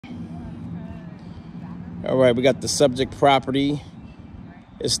All right, we got the subject property.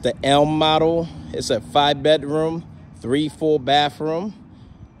 It's the Elm model. It's a 5-bedroom, 3 full bathroom,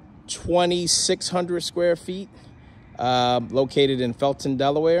 2,600 square feet, located in Felton,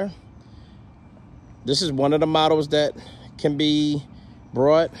 Delaware. This is one of the models that can be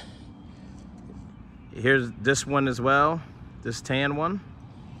brought. Here's this one as well, this tan one.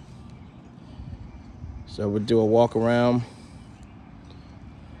 So we'll do a walk around.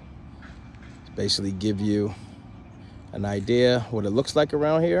 Basically give you an idea what it looks like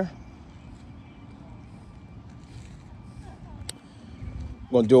around here.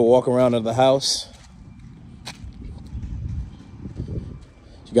 I'm gonna do a walk around of the house.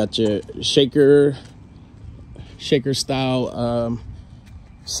 You got your shaker style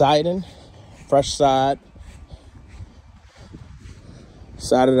siding, fresh side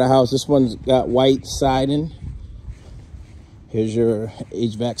of the house. This one's got white siding. Here's your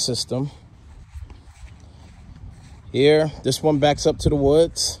HVAC system. Here, this one backs up to the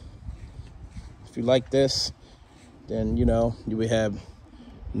woods. If you like this, then you know you would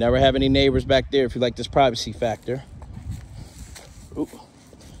never have any neighbors back there if you like this privacy factor. Ooh.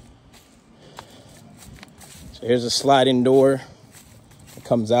 So here's a sliding door that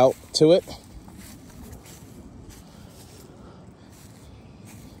comes out to it.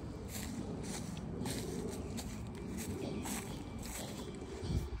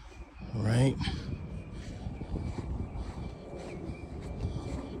 All right.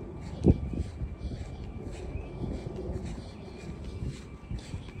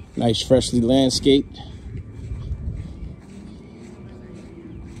 Nice, freshly landscaped.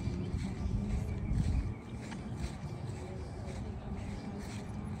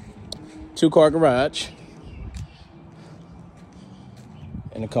 Two-car garage.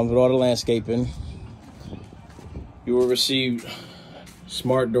 And it comes with all the landscaping. You will receive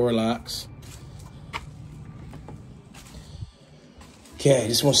smart door locks. Okay,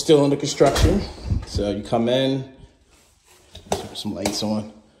 this one's still under construction. So you come in, put some lights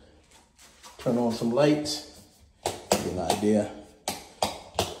on. Turn on some lights, get an idea.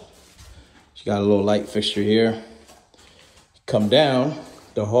 She got a little light fixture here. Come down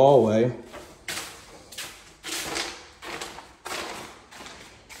the hallway.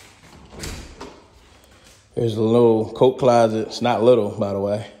 There's a little coat closet. It's not little, by the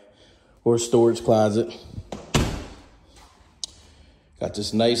way, or storage closet. Got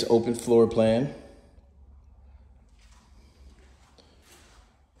this nice open floor plan.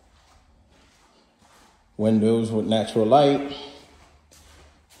 Windows with natural light.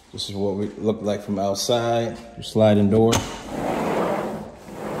 This is what we look like from outside. Your sliding door.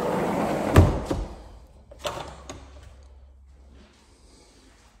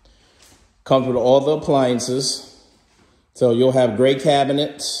 Comes with all the appliances. So you'll have gray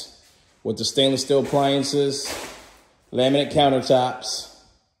cabinets with the stainless steel appliances, laminate countertops,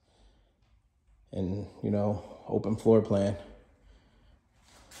 and, you know, open floor plan.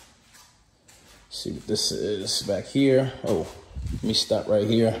 See what this is back here. Oh, let me stop right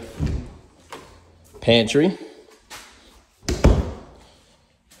here. Pantry.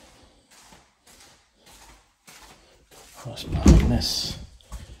 What's behind this?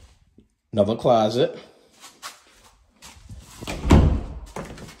 Another closet.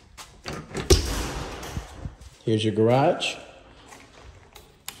 Here's your garage.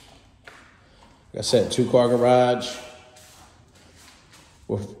 Like I said, two-car garage.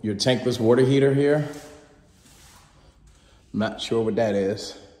 With your tankless water heater here. I'm not sure what that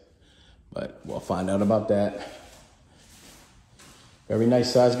is, but we'll find out about that. Very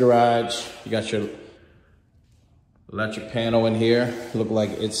nice sized garage. You got your electric panel in here. Look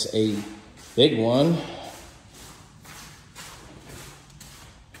like it's a big one.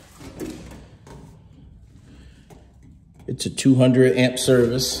 It's a 200 amp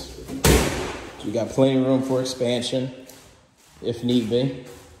service. So you got plenty of room for expansion if need be.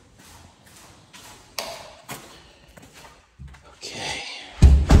 Okay.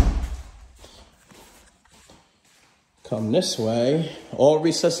 Come this way. All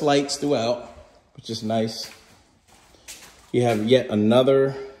recessed lights throughout, which is nice. You have yet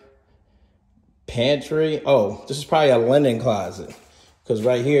another pantry. Oh, this is probably a linen closet, because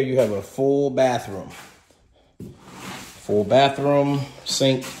right here you have a full bathroom. Full bathroom,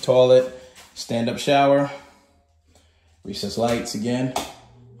 sink, toilet, stand-up shower. Recessed lights again,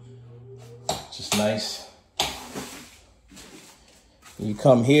 just nice. You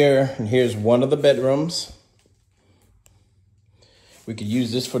come here, and here's one of the bedrooms. We could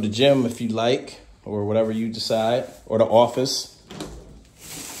use this for the gym if you like, or whatever you decide, or the office.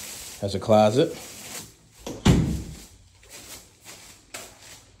 Has a closet.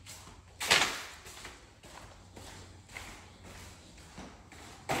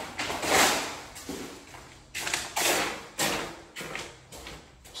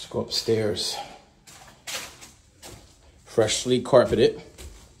 go upstairs. Freshly carpeted.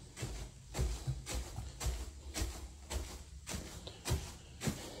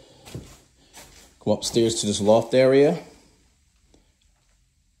 Go upstairs to this loft area.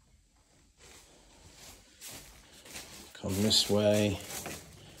 Come this way.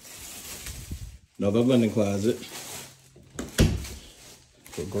 Another linen closet.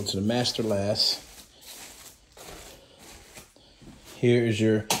 We'll go to the master last. Here is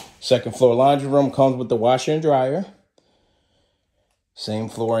your second floor laundry room. Comes with the washer and dryer. Same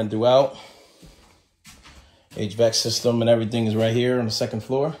flooring throughout. HVAC system and everything is right here on the second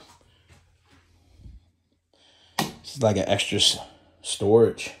floor. This is like an extra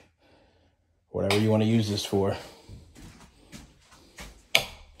storage. Whatever you want to use this for.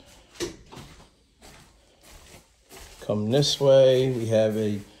 Come this way, we have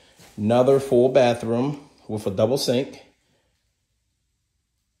another full bathroom with a double sink.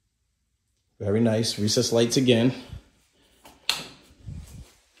 Very nice, recessed lights again.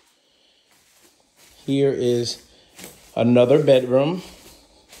 Here is another bedroom.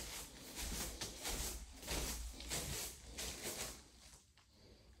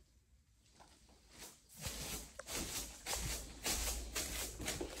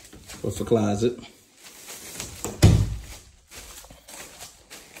 With a closet.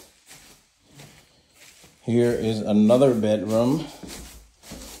 Here is another bedroom.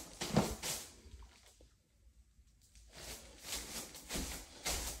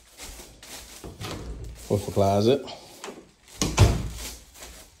 With a closet.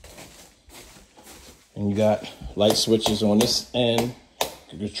 And you got light switches on this end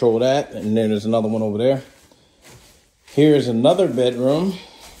to control that. And then there's another one over there. Here's another bedroom.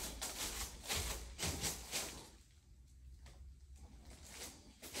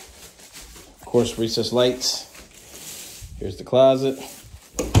 Of course, recessed lights. Here's the closet.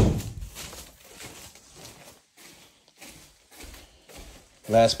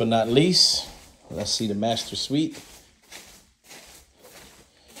 Last but not least, let's see the master suite.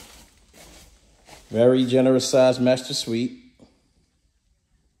 Very generous size master suite.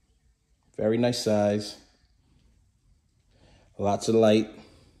 Very nice size. Lots of light.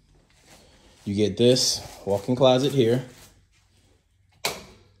 You get this walk-in closet here.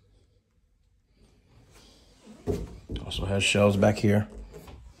 Also has shelves back here.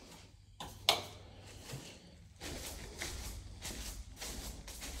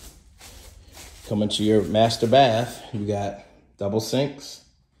 Coming to your master bath, you got double sinks,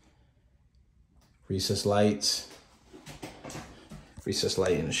 recessed lights, recessed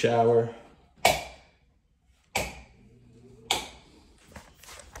light in the shower.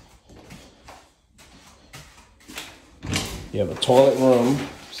 You have a toilet room,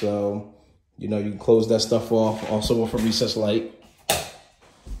 so you know you can close that stuff off, also with a recessed light.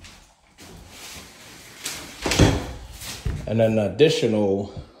 And then an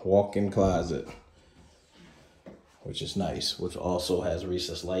additional walk-in closet, which is nice, which also has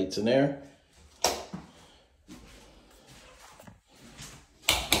recessed lights in there.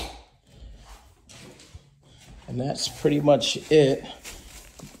 And that's pretty much it.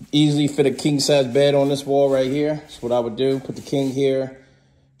 Easily fit a king-size bed on this wall right here. That's what I would do. Put the king here.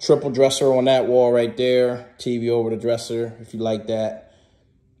 Triple dresser on that wall right there. TV over the dresser if you like that.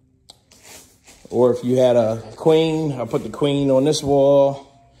 Or if you had a queen, I'll put the queen on this wall.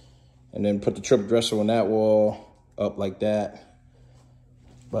 And then put the triple dresser on that wall. Up like that.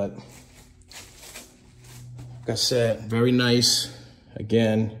 But like I said, very nice.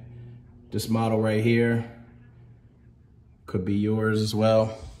 Again, this model right here could be yours as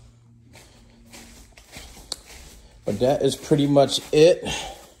well. But that is pretty much it.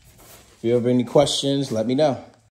 If you have any questions, let me know.